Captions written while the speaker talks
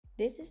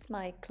This is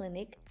my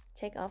Clinique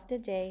Take Off the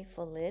Day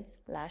for Lids,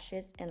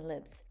 Lashes, and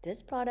Lips.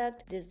 This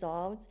product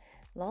dissolves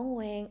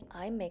long-wearing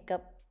eye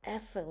makeup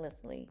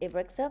effortlessly. It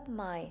breaks up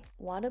my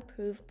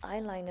waterproof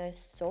eyeliner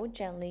so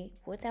gently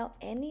without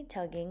any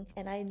tugging,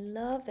 and I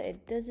love that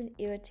it doesn't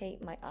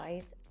irritate my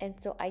eyes. And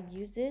so I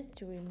use this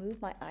to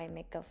remove my eye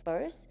makeup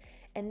first,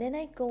 and then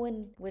I go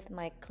in with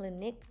my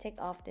Clinique Take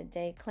Off the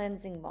Day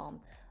Cleansing Balm.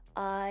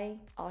 I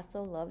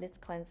also love this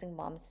cleansing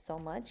balm so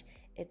much.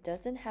 It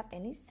doesn't have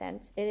any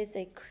scent. It is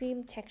a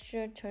cream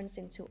texture, turns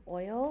into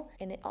oil,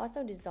 and it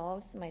also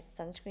dissolves my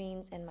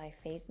sunscreens and my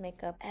face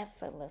makeup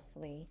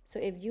effortlessly. So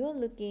if you are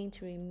looking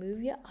to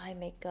remove your eye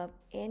makeup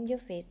and your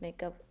face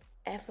makeup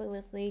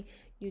effortlessly,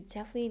 you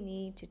definitely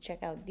need to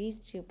check out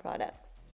these two products.